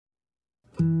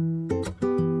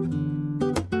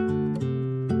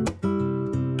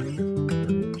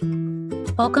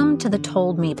Welcome to the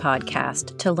Told Me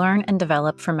podcast to learn and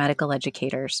develop for medical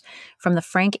educators from the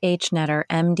Frank H. Netter,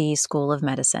 MD School of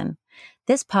Medicine.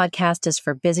 This podcast is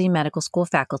for busy medical school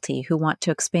faculty who want to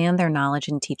expand their knowledge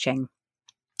in teaching.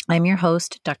 I'm your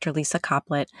host, Dr. Lisa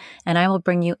Coplet, and I will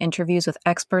bring you interviews with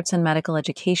experts in medical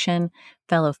education,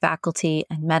 fellow faculty,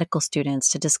 and medical students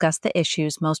to discuss the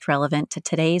issues most relevant to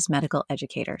today's medical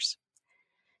educators.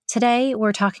 Today,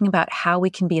 we're talking about how we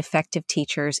can be effective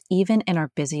teachers even in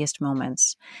our busiest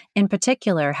moments. In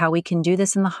particular, how we can do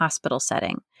this in the hospital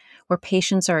setting, where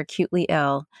patients are acutely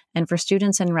ill, and for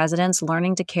students and residents,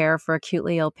 learning to care for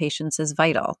acutely ill patients is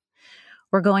vital.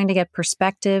 We're going to get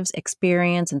perspectives,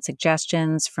 experience, and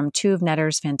suggestions from two of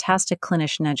Netter's fantastic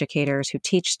clinician educators who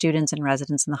teach students and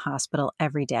residents in the hospital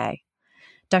every day.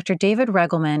 Dr. David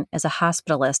Regelman is a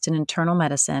hospitalist in internal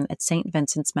medicine at St.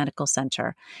 Vincent's Medical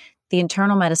Center, the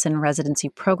Internal Medicine Residency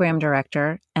Program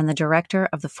Director, and the Director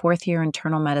of the fourth-year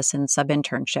Internal Medicine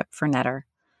Sub-Internship for Netter.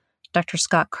 Dr.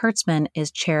 Scott Kurtzman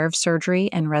is Chair of Surgery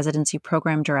and Residency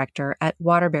Program Director at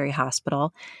Waterbury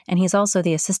Hospital, and he's also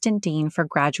the Assistant Dean for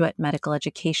Graduate Medical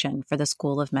Education for the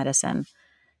School of Medicine.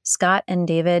 Scott and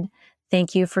David,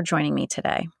 thank you for joining me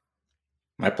today.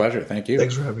 My pleasure. Thank you.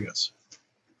 Thanks for having us.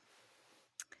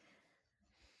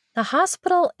 The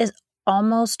hospital is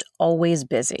almost always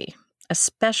busy,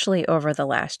 especially over the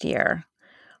last year.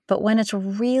 But when it's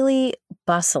really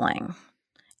bustling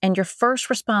and your first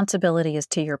responsibility is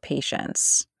to your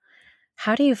patients,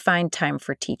 how do you find time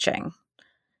for teaching?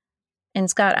 And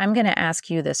Scott, I'm going to ask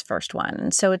you this first one.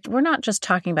 And so we're not just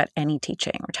talking about any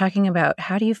teaching. We're talking about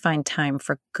how do you find time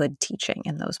for good teaching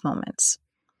in those moments?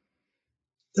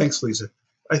 Thanks, Lisa.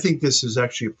 I think this is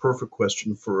actually a perfect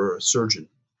question for a surgeon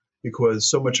because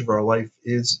so much of our life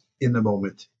is in the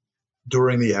moment,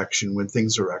 during the action, when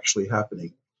things are actually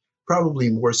happening. Probably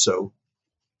more so,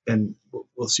 and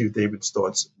we'll see David's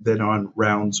thoughts, than on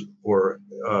rounds or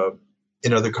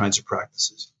in other kinds of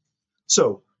practices.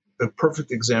 So a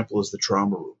perfect example is the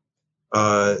trauma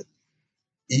room.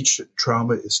 Each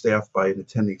trauma is staffed by an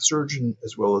attending surgeon,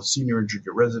 as well as senior and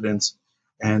junior residents,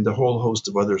 and a whole host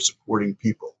of other supporting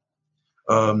people.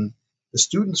 The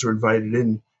students are invited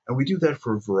in, and we do that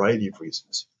for a variety of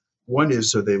reasons. One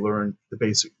is so they learn the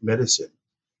basic medicine,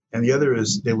 and the other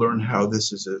is they learn how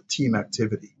this is a team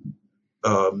activity.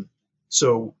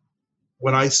 So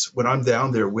when I'm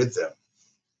down there with them,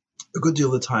 a good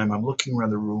deal of the time I'm looking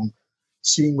around the room,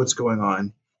 seeing what's going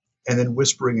on, and then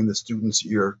whispering in the student's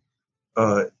ear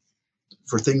for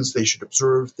things they should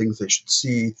observe, things they should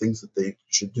see, things that they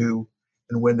should do,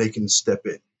 and when they can step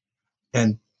in.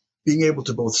 And being able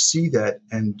to both see that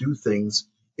and do things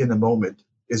in the moment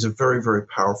is a very, very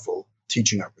powerful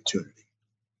teaching opportunity.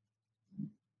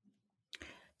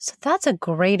 So that's a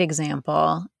great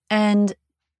example. And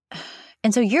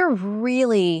so you're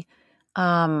really,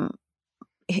 sort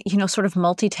of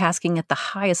multitasking at the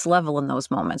highest level in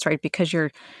those moments, right? Because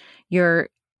you're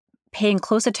paying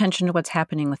close attention to what's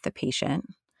happening with the patient.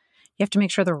 You have to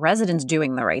make sure the resident's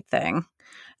doing the right thing.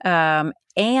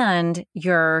 And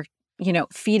you're,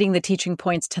 feeding the teaching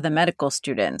points to the medical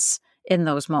students in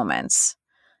those moments.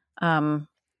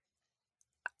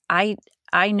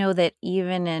 I know that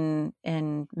even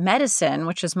in medicine,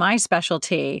 which is my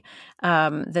specialty,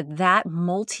 that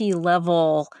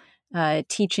multi-level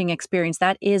teaching experience,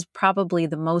 that is probably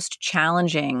the most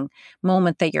challenging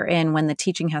moment that you're in when the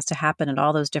teaching has to happen at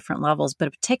all those different levels,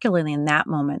 but particularly in that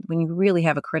moment when you really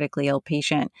have a critically ill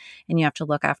patient and you have to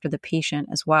look after the patient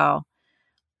as well.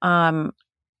 Do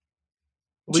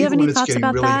you have any thoughts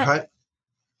about that? Hot,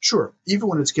 sure. Even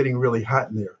when it's getting really hot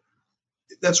in there,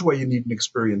 that's why you need an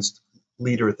experienced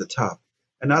leader at the top.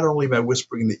 And not only am I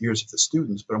whispering in the ears of the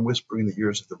students, but I'm whispering in the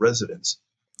ears of the residents.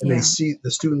 And They see,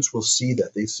 the students will see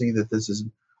that. They see that this is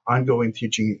an ongoing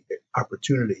teaching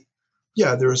opportunity.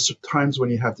 Yeah, there are times when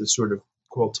you have to sort of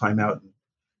call timeout and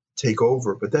take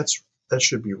over, but that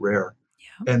should be rare.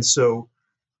 Yeah. And so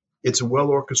it's a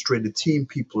well-orchestrated team.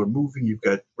 People are moving. You've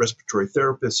got respiratory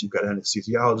therapists. You've got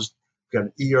anesthesiologists. You've got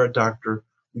an ER doctor.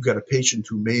 You've got a patient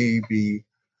who may be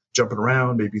jumping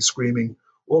around, maybe screaming.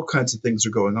 All kinds of things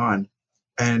are going on.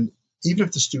 And even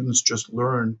if the students just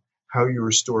learn how you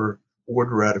restore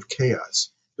order out of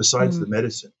chaos, besides the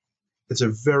medicine, it's a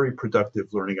very productive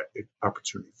learning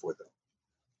opportunity for them.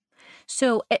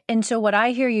 So what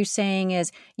I hear you saying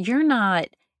is you're not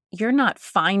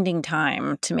finding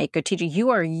time to make good teaching. You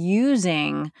are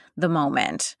using the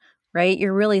moment, right?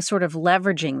 You're really sort of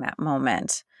leveraging that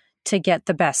moment to get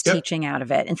the best teaching out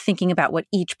of it and thinking about what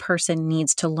each person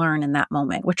needs to learn in that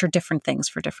moment, which are different things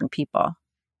for different people.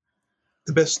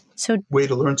 The best way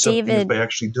to learn something is by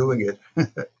actually doing it.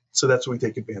 So that's what we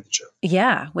take advantage of.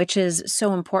 Yeah, which is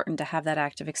so important to have that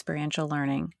active experiential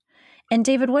learning. And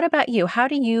David, what about you? How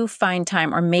do you find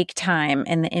time or make time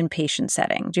in the inpatient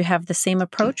setting? Do you have the same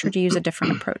approach or do you use a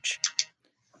different approach?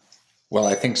 Well,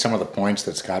 I think some of the points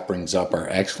that Scott brings up are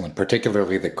excellent,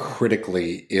 particularly the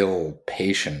critically ill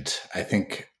patient. I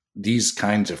think these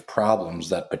kinds of problems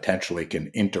that potentially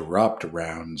can interrupt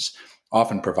rounds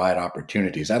often provide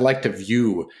opportunities. I like to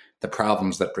view the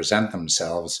problems that present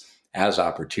themselves as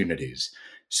opportunities.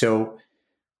 So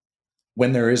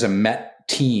when there is a MET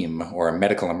team or a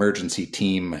medical emergency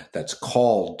team that's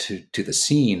called to the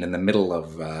scene in the middle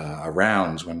of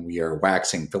rounds, when we are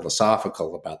waxing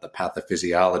philosophical about the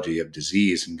pathophysiology of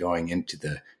disease and going into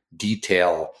the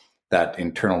detail that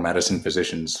internal medicine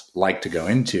physicians like to go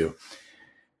into,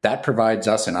 that provides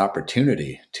us an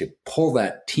opportunity to pull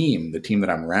that team, the team that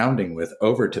I'm rounding with,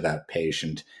 over to that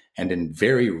patient and in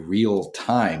very real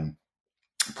time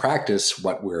practice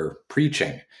what we're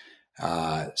preaching.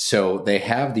 So they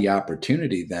have the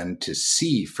opportunity then to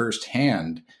see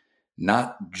firsthand,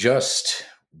 not just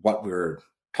what we're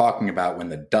talking about when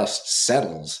the dust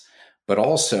settles, but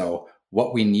also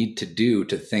what we need to do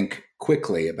to think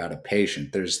quickly about a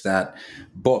patient. There's that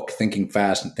book, Thinking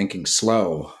Fast and Thinking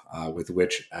Slow, with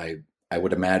which I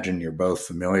would imagine you're both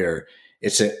familiar.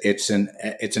 It's an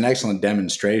excellent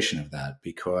demonstration of that,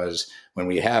 because when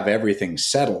we have everything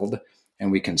settled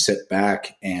and we can sit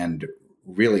back and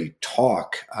really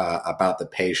talk about the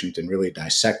patient and really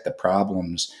dissect the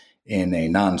problems in a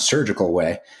non-surgical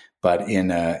way, but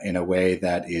in a way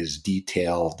that is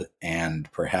detailed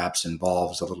and perhaps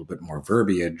involves a little bit more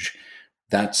verbiage,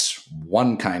 that's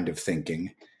one kind of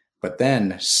thinking. But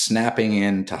then snapping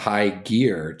into high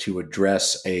gear to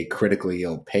address a critically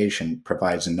ill patient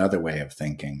provides another way of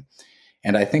thinking.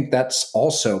 And I think that's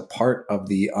also part of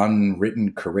the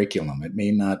unwritten curriculum. It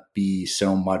may not be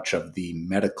so much of the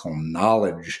medical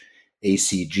knowledge,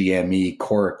 ACGME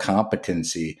core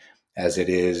competency, as it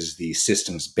is the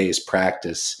systems-based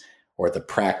practice or the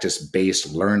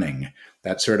practice-based learning,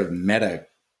 that sort of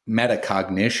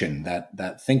metacognition,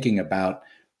 that thinking about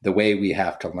the way we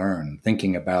have to learn,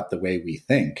 thinking about the way we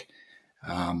think,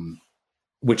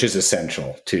 which is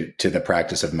essential to the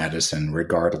practice of medicine,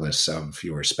 regardless of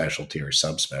your specialty or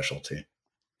subspecialty.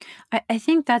 I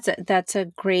think that's a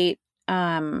great,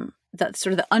 that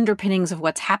sort of the underpinnings of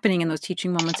what's happening in those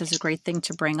teaching moments is a great thing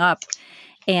to bring up.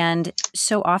 And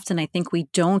so often I think we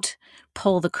don't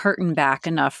pull the curtain back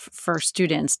enough for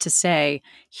students to say,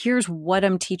 here's what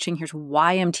I'm teaching, here's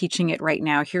why I'm teaching it right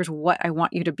now, here's what I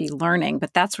want you to be learning.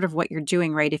 But that's sort of what you're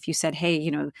doing, right? If you said, hey,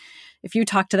 if you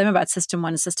talk to them about System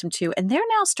 1 and System 2, and they're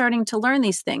now starting to learn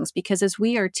these things, because as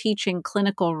we are teaching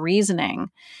clinical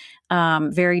reasoning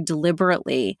very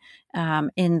deliberately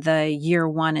in the year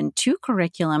 1 and 2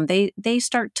 curriculum, they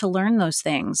start to learn those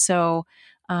things.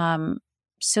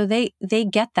 So they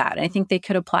get that. I think they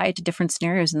could apply it to different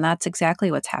scenarios, and that's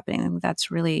exactly what's happening.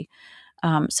 That's really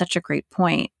such a great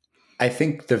point. I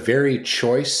think the very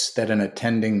choice that an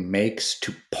attending makes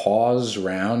to pause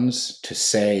rounds to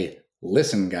say,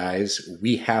 listen, guys,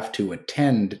 we have to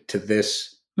attend to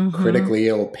this critically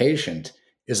ill patient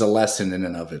is a lesson in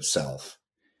and of itself.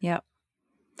 Yep.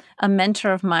 A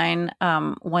mentor of mine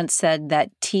once said that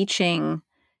teaching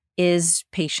is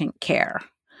patient care.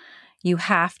 You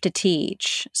have to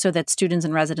teach so that students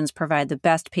and residents provide the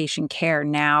best patient care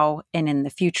now and in the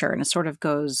future. And it sort of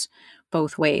goes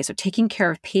both ways. So taking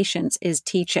care of patients is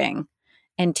teaching,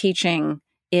 and teaching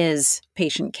is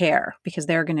patient care, because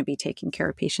they're going to be taking care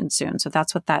of patients soon. So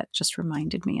that's what that just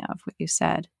reminded me of, what you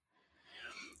said.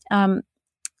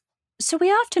 So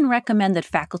we often recommend that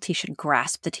faculty should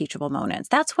grasp the teachable moments.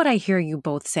 That's what I hear you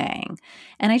both saying.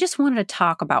 And I just wanted to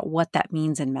talk about what that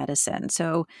means in medicine.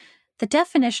 So the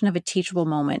definition of a teachable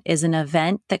moment is an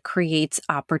event that creates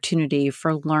opportunity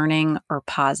for learning or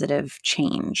positive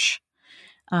change.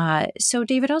 So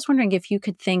David, I was wondering if you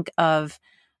could think of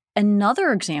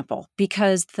another example,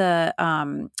 because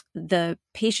the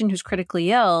patient who's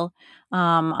critically ill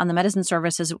on the medicine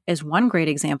service is one great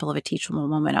example of a teachable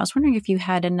moment. I was wondering if you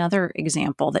had another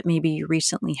example that maybe you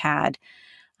recently had,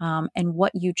 and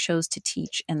what you chose to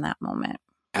teach in that moment.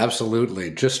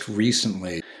 Absolutely. Just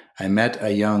recently, I met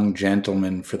a young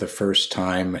gentleman for the first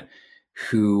time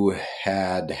who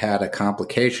had had a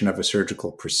complication of a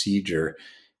surgical procedure.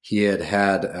 He had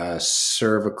had a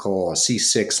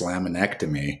C6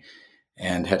 laminectomy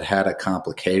and had had a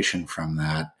complication from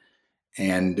that.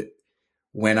 And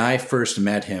when I first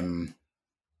met him,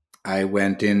 I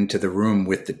went into the room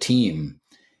with the team,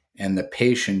 and the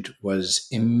patient was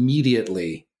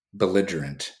immediately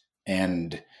belligerent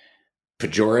and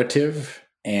pejorative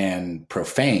and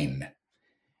profane.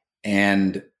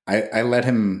 And I let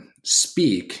him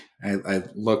speak. I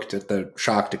looked at the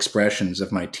shocked expressions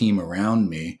of my team around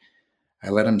me. I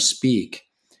let him speak.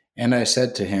 And I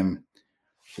said to him,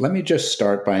 let me just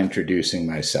start by introducing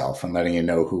myself and letting you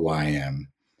know who I am.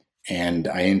 And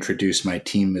I introduced my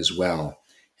team as well.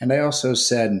 And I also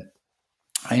said,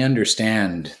 I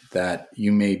understand that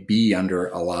you may be under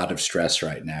a lot of stress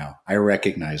right now. I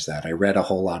recognize that. I read a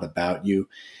whole lot about you,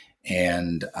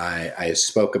 and I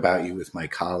spoke about you with my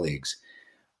colleagues.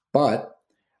 But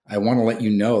I want to let you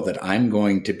know that I'm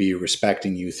going to be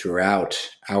respecting you throughout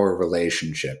our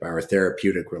relationship, our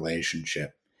therapeutic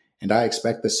relationship. And I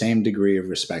expect the same degree of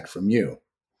respect from you.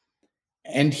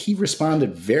 And he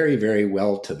responded very, very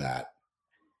well to that.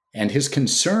 And his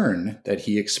concern that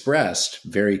he expressed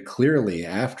very clearly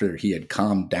after he had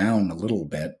calmed down a little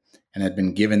bit and had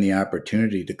been given the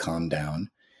opportunity to calm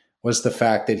down was the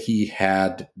fact that he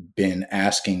had been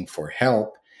asking for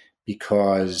help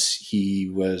because he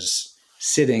was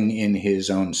sitting in his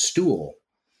own stool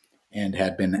and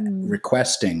had been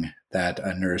requesting that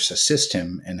a nurse assist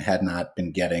him and had not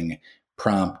been getting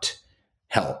prompt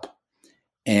help.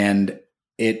 And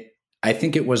I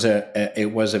think it was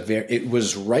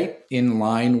right in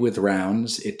line with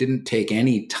rounds. It didn't take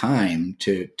any time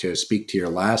to speak to your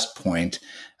last point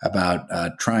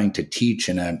about trying to teach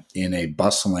in a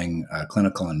bustling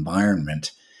clinical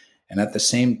environment. And at the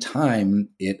same time,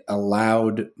 it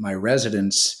allowed my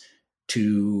residents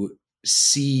to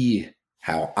see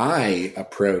how I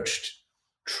approached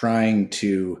trying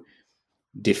to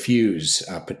diffuse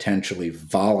a potentially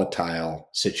volatile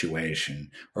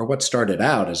situation, or what started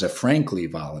out as a frankly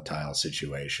volatile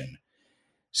situation.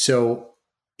 So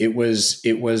it was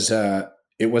a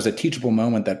teachable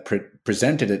moment that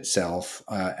presented itself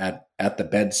at the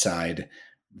bedside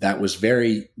that was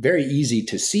very, very easy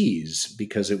to seize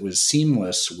because it was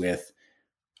seamless with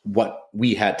what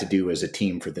we had to do as a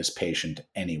team for this patient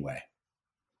anyway.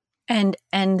 And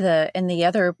the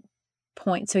other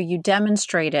point, so you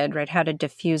demonstrated, right, how to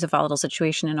diffuse a volatile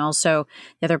situation, and also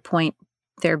the other point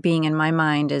there being in my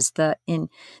mind is the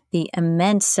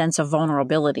immense sense of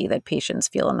vulnerability that patients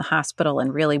feel in the hospital,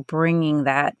 and really bringing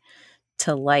that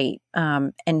to light,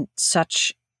 and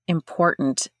such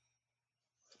important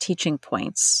teaching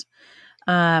points.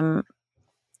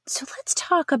 So let's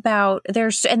talk about,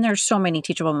 there's so many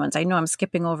teachable moments. I know I'm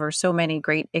skipping over so many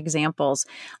great examples.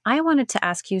 I wanted to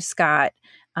ask you, Scott,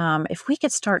 if we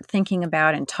could start thinking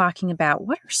about and talking about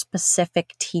what are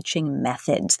specific teaching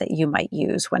methods that you might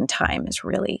use when time is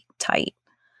really tight?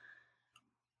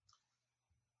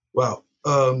 Well,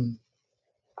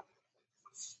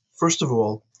 first of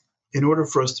all, in order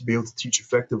for us to be able to teach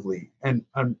effectively, and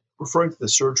I'm referring to the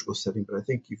surgical setting, but I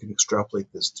think you can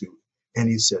extrapolate this to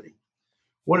any setting.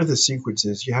 One of the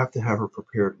sequences, you have to have a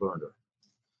prepared learner.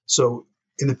 So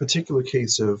in the particular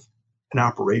case of an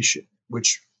operation,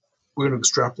 which we're going to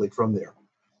extrapolate from there,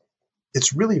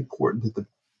 it's really important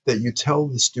that you tell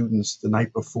the students the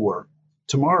night before,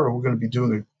 tomorrow we're going to be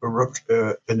doing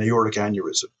an aortic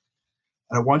aneurysm.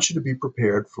 And I want you to be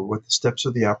prepared for what the steps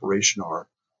of the operation are.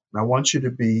 And I want you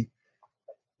to be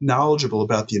knowledgeable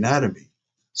about the anatomy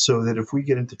so that if we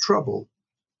get into trouble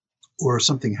or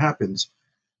something happens,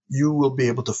 you will be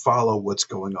able to follow what's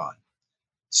going on.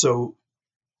 So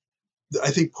I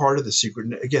think part of the secret,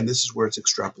 and again, this is where it's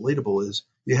extrapolatable, is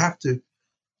you have to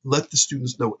let the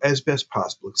students know as best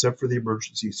possible, except for the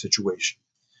emergency situation,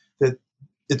 that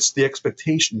it's the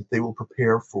expectation that they will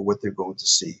prepare for what they're going to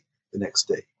see the next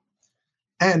day.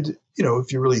 And,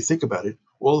 if you really think about it,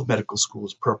 all of medical school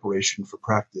is preparation for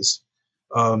practice.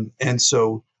 And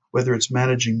so whether it's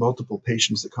managing multiple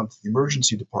patients that come to the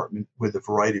emergency department with a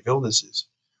variety of illnesses,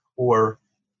 or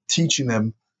teaching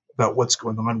them about what's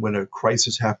going on when a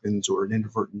crisis happens or an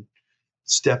inadvertent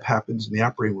step happens in the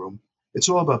operating room, it's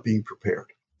all about being prepared.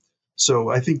 So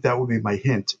I think that would be my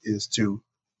hint, is to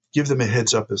give them a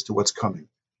heads up as to what's coming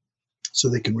so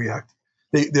they can react.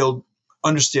 They'll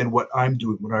understand what I'm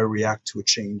doing when I react to a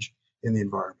change in the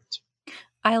environment.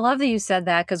 I love that you said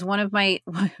that, because one of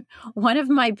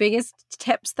my biggest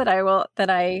tips that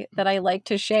I like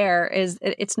to share is,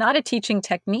 it's not a teaching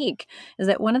technique, is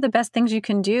that one of the best things you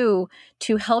can do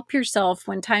to help yourself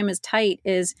when time is tight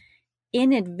is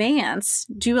in advance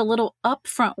do a little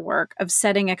upfront work of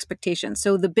setting expectations.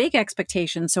 So the big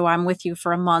expectation, so I'm with you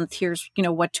for a month, here's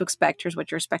what to expect, here's what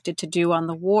you're expected to do on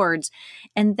the wards.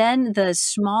 And then the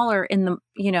smaller in the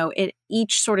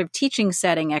each sort of teaching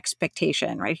setting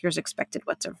expectation, right? Here's expected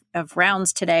what's of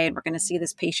rounds today, and we're going to see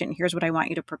this patient, here's what I want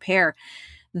you to prepare.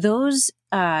 Those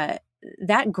that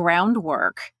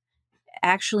groundwork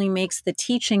actually makes the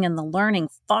teaching and the learning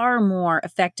far more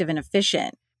effective and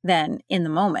efficient than in the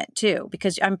moment too,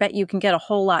 because I bet you can get a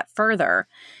whole lot further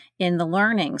in the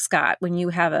learning, Scott, when you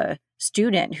have a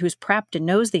student who's prepped and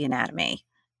knows the anatomy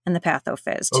and the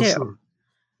pathophys too. Oh, sure.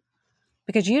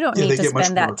 Because you don't Yeah, need they to get much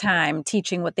spend that more. time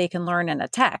teaching what they can learn in a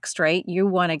text, right? You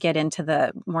want to get into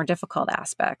the more difficult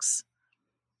aspects.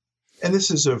 And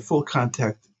this is a full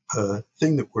contact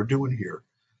thing that we're doing here.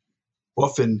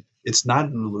 Often it's not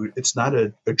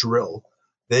a drill.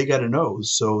 They got to know,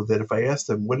 so that if I ask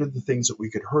them what are the things that we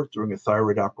could hurt during a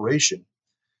thyroid operation,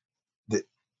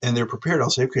 and they're prepared,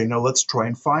 I'll say, okay, now let's try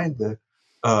and find the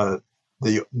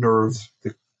nerve,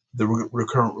 the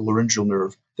recurrent laryngeal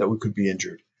nerve that could be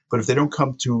injured. But if they don't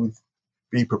come to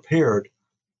be prepared,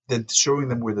 then showing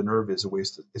them where the nerve is a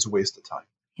waste of time.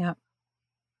 Yeah,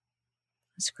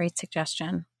 that's a great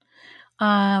suggestion.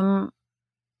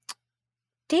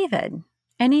 David,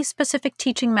 any specific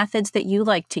teaching methods that you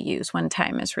like to use when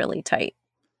time is really tight?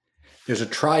 There's a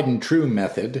tried and true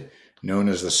method known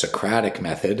as the Socratic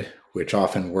method, which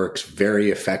often works very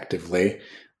effectively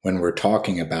when we're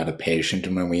talking about a patient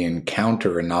and when we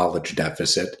encounter a knowledge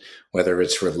deficit, whether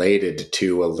it's related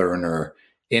to a learner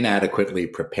inadequately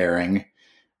preparing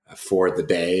for the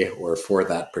day or for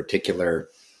that particular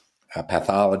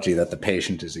pathology that the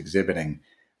patient is exhibiting.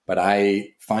 But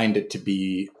I find it to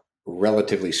be a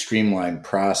relatively streamlined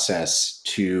process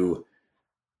to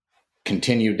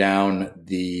continue down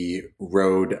the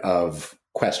road of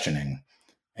questioning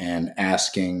and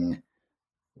asking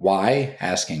why,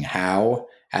 asking how,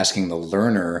 asking the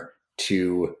learner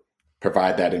to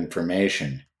provide that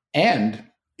information. And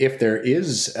if there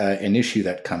is an issue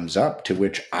that comes up to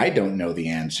which I don't know the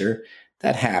answer,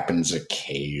 that happens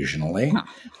occasionally.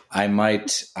 I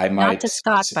might Not to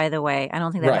Scott, by the way. I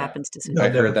don't think that happens to Scott.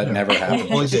 I've heard that never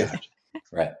happens. Only that.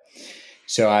 Right.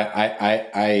 So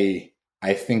I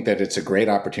think that it's a great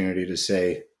opportunity to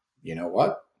say, you know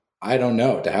what? I don't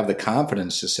know. To have the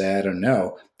confidence to say, I don't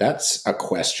know. That's a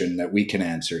question that we can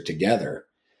answer together.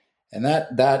 And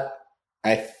that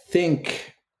I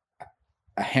think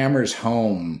hammers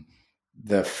home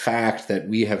the fact that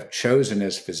we have chosen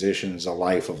as physicians a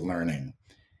life of learning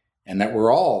and that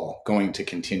we're all going to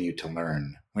continue to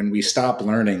learn. When we stop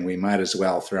learning, we might as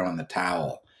well throw in the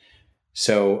towel.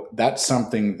 So that's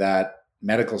something that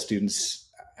medical students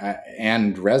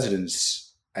and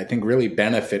residents, I think, really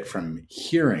benefit from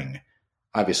hearing.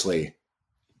 Obviously,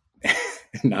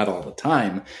 not all the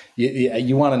time.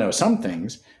 You want to know some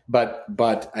things,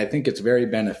 but I think it's very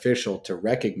beneficial to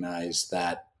recognize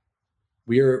that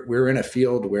we're in a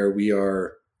field where we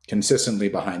are consistently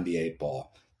behind the eight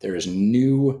ball. There is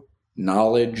new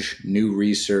knowledge, new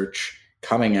research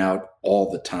coming out all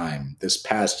the time. This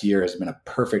past year has been a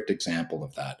perfect example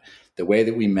of that. The way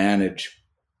that we manage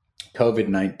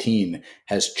COVID-19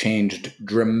 has changed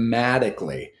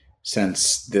dramatically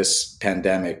since this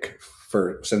pandemic,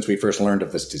 since we first learned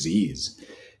of this disease.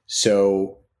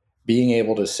 So being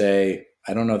able to say,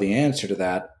 I don't know the answer to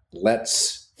that,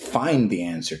 let's find the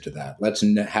answer to that. Let's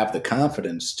have the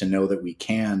confidence to know that we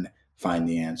can find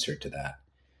the answer to that.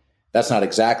 That's not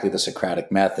exactly the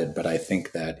Socratic method, but I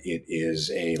think that it is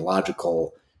a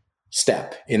logical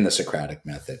step in the Socratic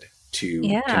method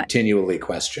to continually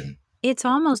question. It's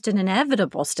almost an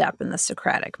inevitable step in the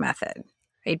Socratic method,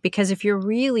 right? Because if you're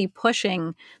really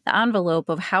pushing the envelope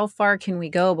of how far can we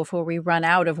go before we run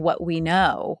out of what we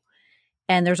know,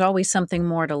 and there's always something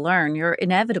more to learn, you're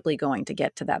inevitably going to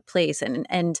get to that place. And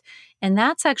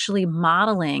that's actually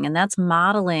modeling, and that's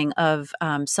modeling of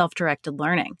self-directed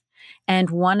learning. And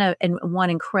one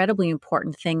incredibly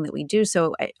important thing that we do.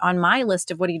 So on my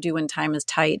list of what do you do when time is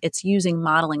tight, it's using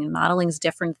modeling, and modeling is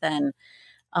different than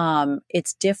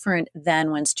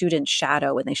when students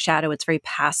shadow. When they shadow, it's very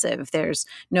passive. There's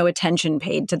no attention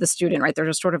paid to the student, right? They're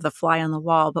just sort of the fly on the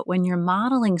wall. But when you're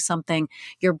modeling something,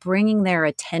 you're bringing their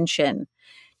attention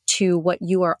to what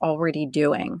you are already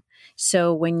doing.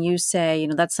 So when you say,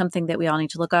 that's something that we all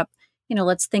need to look up,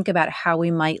 let's think about how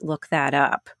we might look that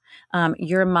up.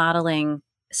 You're modeling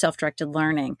self-directed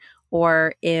learning.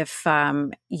 Or if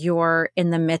you're in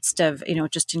the midst of,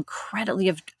 just incredibly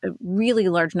a really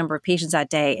large number of patients that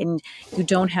day, and you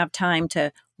don't have time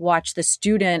to watch the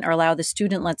student or allow the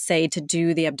student, let's say, to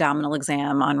do the abdominal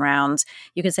exam on rounds,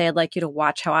 you could say, I'd like you to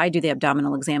watch how I do the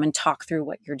abdominal exam and talk through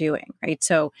what you're doing, right?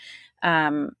 So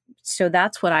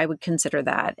that's what I would consider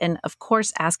that. And of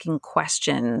course, asking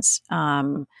questions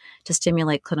to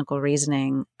stimulate clinical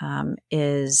reasoning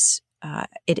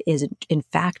it is, in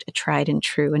fact, a tried and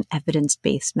true and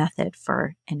evidence-based method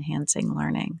for enhancing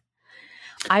learning.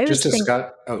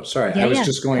 Scott. Oh, sorry. I was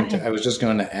just going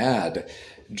to add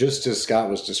just as Scott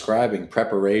was describing,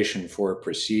 preparation for a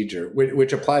procedure,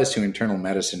 which applies to internal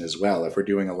medicine as well. If we're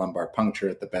doing a lumbar puncture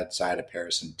at the bedside, a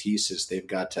paracentesis, they've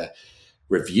got to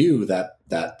review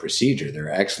that procedure. There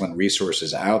are excellent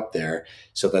resources out there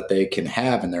so that they can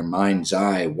have in their mind's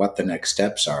eye what the next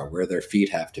steps are, where their feet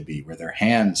have to be, where their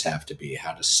hands have to be,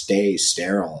 how to stay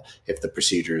sterile if the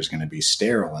procedure is going to be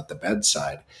sterile at the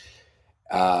bedside.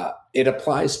 It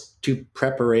applies to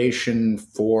preparation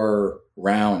for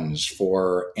rounds,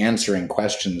 for answering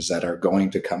questions that are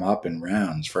going to come up in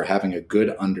rounds, for having a good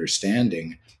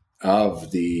understanding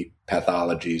of the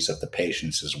pathologies of the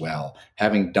patients as well.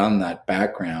 Having done that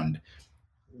background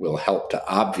will help to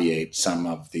obviate some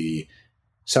of the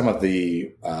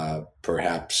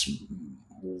perhaps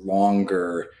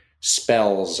longer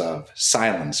spells of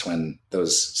silence when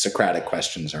those Socratic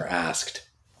questions are asked.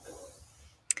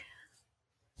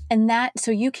 And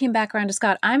so you came back around to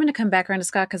Scott. I'm going to come back around to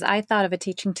Scott because I thought of a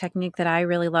teaching technique that I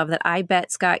really love that I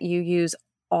bet, Scott, you use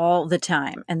all the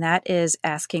time. And that is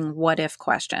asking what if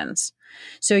questions.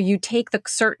 So you take the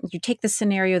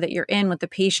scenario that you're in with the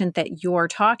patient that you're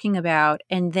talking about,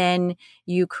 and then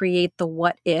you create the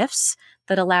what ifs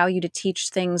that allow you to teach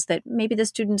things that maybe the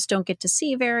students don't get to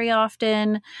see very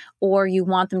often, or you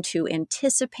want them to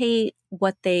anticipate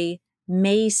what they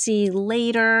may see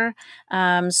later.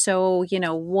 So,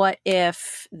 what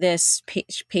if this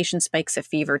patient spikes a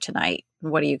fever tonight?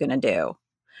 What are you going to do?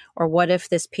 Or what if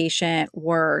this patient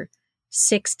were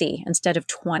 60 instead of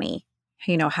 20?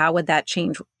 How would that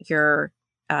change your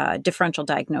differential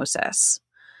diagnosis?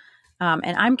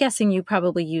 And I'm guessing you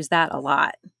probably use that a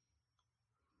lot.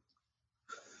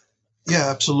 Yeah,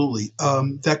 absolutely.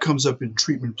 That comes up in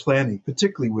treatment planning,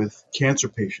 particularly with cancer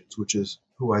patients, which is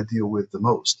who I deal with the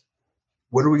most.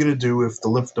 What are we going to do if the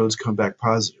lymph nodes come back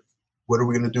positive? What are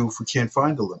we going to do if we can't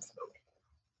find the lymph node?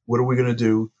 What are we going to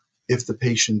do if the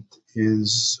patient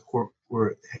is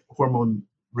hormone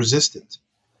resistant?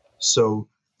 So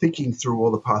thinking through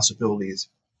all the possibilities.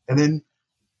 And then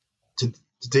to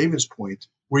David's point,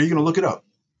 where are you going to look it up?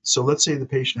 So let's say the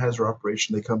patient has her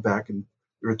operation, they come back and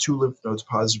there are 2 lymph nodes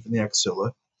positive in the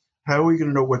axilla. How are you going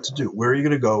to know what to do? Where are you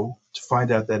going to go to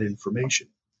find out that information?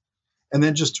 And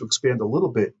then just to expand a little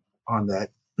bit on that,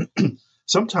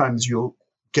 sometimes you'll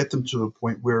get them to a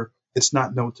point where it's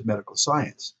not known to medical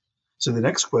science. So the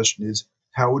next question is,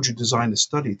 how would you design a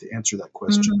study to answer that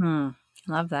question? Mm-hmm.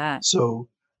 Love that. So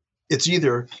it's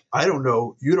either, I don't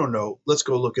know, you don't know, let's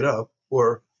go look it up,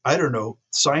 or I don't know,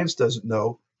 science doesn't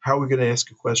know, how are we going to ask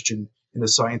a question in a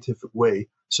scientific way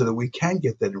so that we can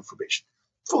get that information?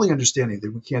 Fully understanding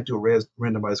that we can't do a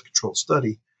randomized controlled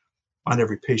study on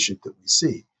every patient that we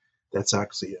see. That's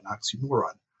actually an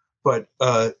oxymoron. But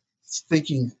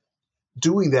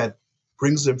doing that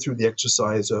brings them through the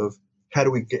exercise of how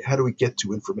do we get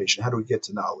to information? How do we get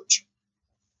to knowledge?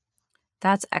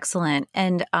 That's excellent.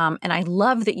 And I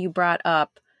love that you brought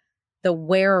up the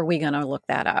where are we going to look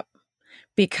that up?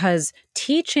 Because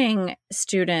teaching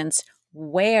students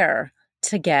where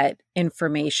to get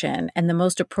information and the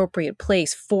most appropriate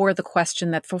place for the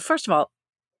question first of all,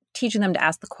 teaching them to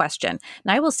ask the question.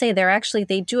 And I will say they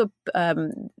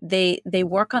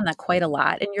work on that quite a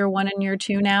lot in year 1 and year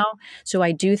 2 now. So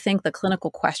I do think the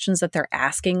clinical questions that they're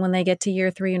asking when they get to year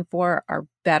 3 and 4 are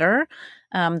better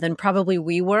than probably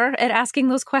we were at asking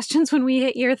those questions when we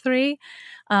hit year 3.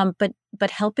 But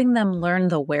helping them learn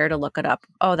the where to look it up.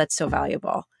 Oh, that's so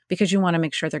valuable because you want to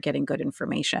make sure they're getting good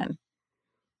information.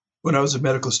 When I was a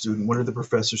medical student, one of the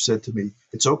professors said to me,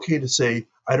 it's okay to say,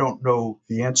 I don't know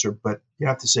the answer, but you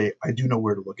have to say, I do know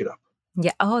where to look it up.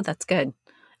 Yeah. Oh, that's good.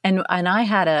 And I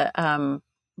had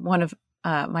one of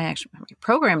my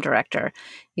program director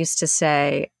used to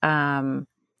say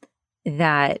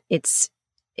that it's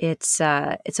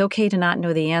okay to not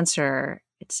know the answer.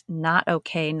 It's not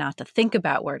okay not to think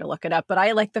about where to look it up. But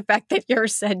I like the fact that you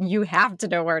said you have to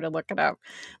know where to look it up.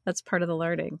 That's part of the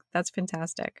learning. That's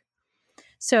fantastic.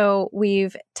 So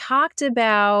we've talked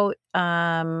about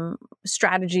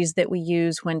strategies that we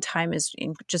use when time is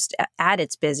just at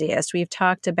its busiest. We've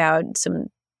talked about some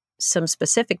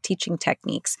specific teaching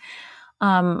techniques.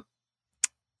 And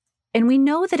we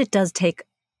know that it does take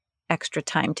extra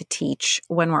time to teach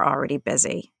when we're already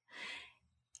busy.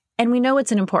 And we know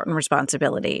it's an important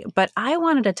responsibility. But I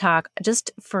wanted to talk just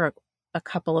for a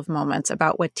couple of moments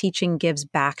about what teaching gives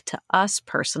back to us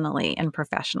personally and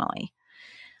professionally.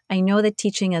 I know that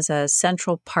teaching is a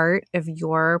central part of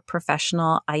your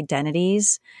professional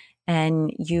identities,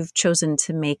 and you've chosen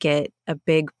to make it a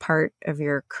big part of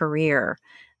your career.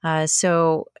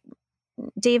 So,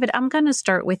 David, I'm going to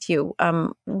start with you.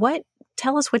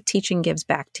 Tell us what teaching gives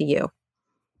back to you.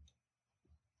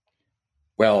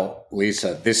 Well,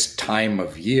 Lisa, this time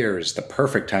of year is the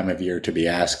perfect time of year to be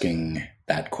asking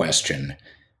that question,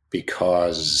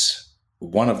 because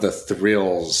one of the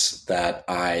thrills that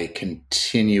I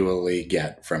continually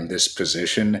get from this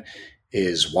position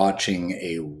is watching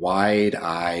a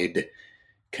wide-eyed,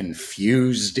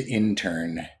 confused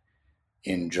intern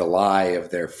in July of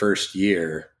their first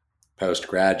year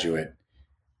postgraduate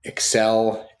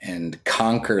excel and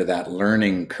conquer that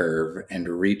learning curve and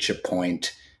reach a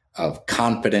point of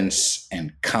confidence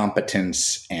and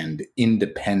competence and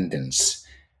independence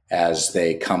as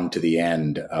they come to the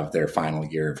end of their final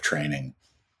year of training.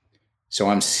 So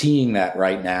I'm seeing that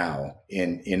right now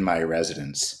in my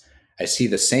residence. I see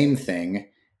the same thing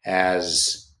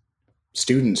as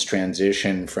students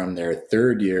transition from their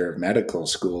third year of medical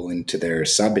school into their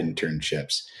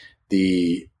sub-internships.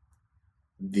 The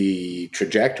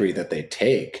trajectory that they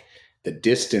take, the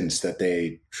distance that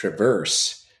they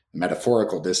traverse, the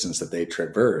metaphorical distance that they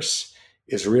traverse,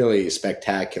 is really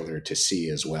spectacular to see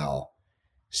as well.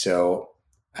 So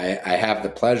I have the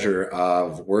pleasure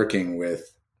of working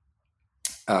with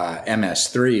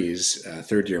MS3s,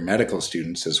 third year medical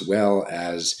students, as well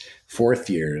as fourth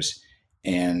years,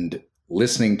 and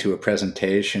listening to a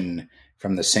presentation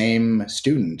from the same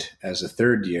student as a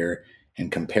third year and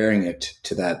comparing it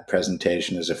to that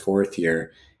presentation as a fourth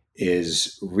year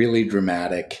is really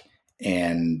dramatic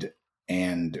and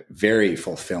very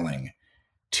fulfilling.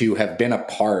 To have been a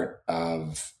part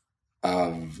of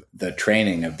the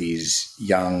training of these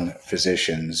young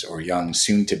physicians or young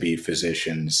soon-to-be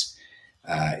physicians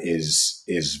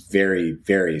is very,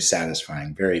 very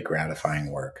satisfying, very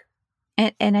gratifying work.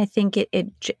 And I think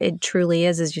it truly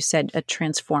is, as you said, a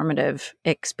transformative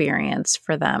experience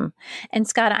for them. And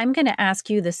Scott, I'm going to ask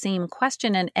you the same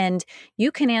question, and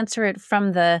you can answer it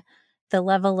from the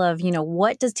level of,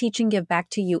 what does teaching give back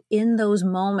to you in those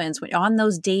moments, on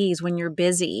those days when you're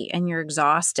busy and you're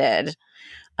exhausted,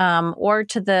 or at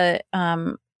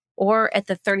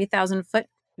the 30,000 foot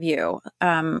view,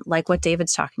 like what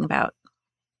David's talking about.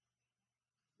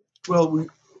 Well,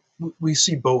 we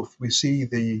see both. We see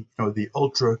the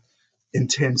ultra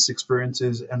intense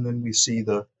experiences, and then we see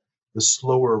the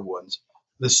slower ones,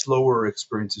 the slower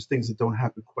experiences, things that don't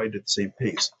happen quite at the same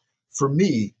pace. For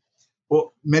me,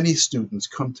 many students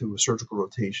come to a surgical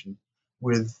rotation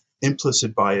with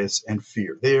implicit bias and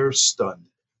fear. They're stunned.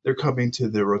 They're coming to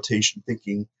their rotation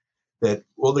thinking that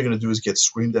all they're going to do is get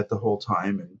screamed at the whole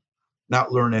time and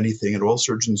not learn anything, and all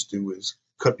surgeons do is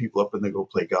cut people up and then go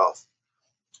play golf.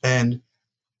 And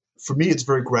for me, it's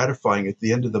very gratifying at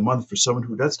the end of the month for someone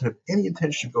who doesn't have any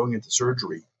intention of going into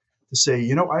surgery to say,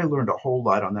 I learned a whole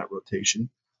lot on that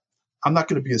rotation. I'm not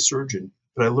going to be a surgeon,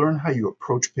 but I learned how you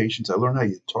approach patients. I learned how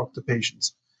you talk to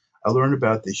patients. I learned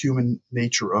about the human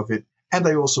nature of it. And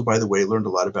I also, by the way, learned a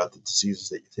lot about the diseases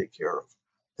that you take care of.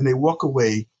 And they walk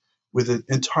away with an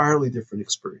entirely different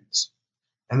experience.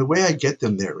 And the way I get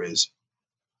them there is,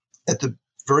 at the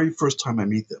very first time I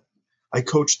meet them, I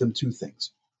coach them two things.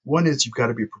 One is you've got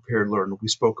to be prepared to learn. We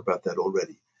spoke about that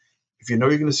already. If you know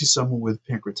you're going to see someone with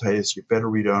pancreatitis, you better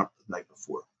read on the night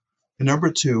before. And number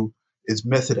two is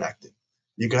method acting.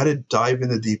 You got to dive in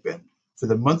the deep end. For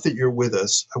the month that you're with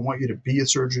us, I want you to be a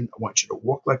surgeon. I want you to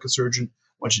walk like a surgeon.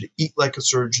 I want you to eat like a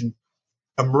surgeon.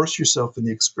 Immerse yourself in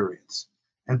the experience.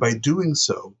 And by doing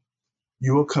so,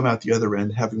 you will come out the other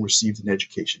end having received an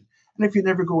education. And if you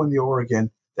never go in the OR again,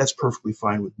 that's perfectly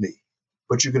fine with me.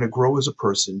 But you're going to grow as a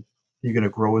person. You're going to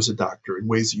grow as a doctor in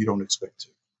ways that you don't expect to.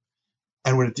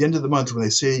 And when at the end of the month, when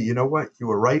they say, you know what, you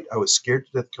were right, I was scared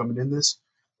to death coming in this,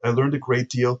 I learned a great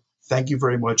deal, thank you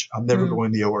very much, I'm never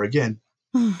going in the OR again,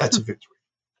 that's a victory.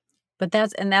 But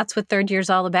that's what third year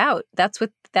is all about. That's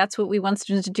what we want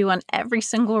students to do on every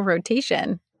single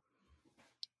rotation.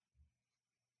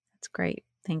 That's great.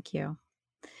 Thank you.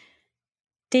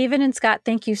 David and Scott,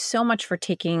 thank you so much for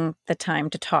taking the time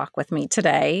to talk with me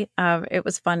today. It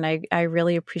was fun. I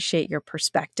really appreciate your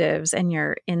perspectives and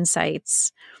your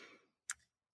insights.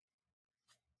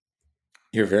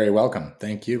 You're very welcome.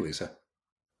 Thank you, Lisa.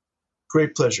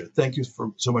 Great pleasure. Thank you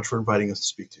so much for inviting us to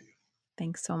speak to you.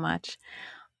 Thanks so much.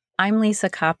 I'm Lisa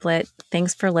Coplet.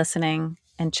 Thanks for listening,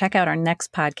 and check out our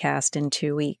next podcast in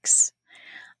 2 weeks.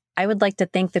 I would like to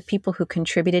thank the people who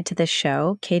contributed to this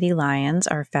show, Katie Lyons,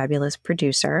 our fabulous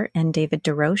producer, and David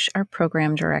DeRoche, our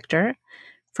program director.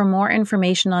 For more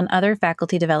information on other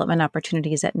faculty development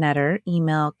opportunities at Netter,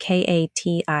 email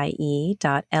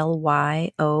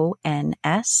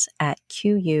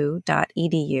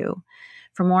katie.lyons@qu.edu.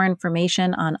 For more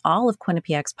information on all of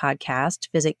Quinnipiac's podcasts,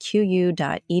 visit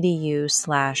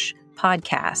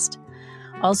qu.edu/podcast.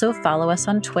 Also, follow us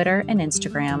on Twitter and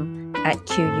Instagram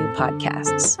 @QU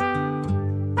Podcasts.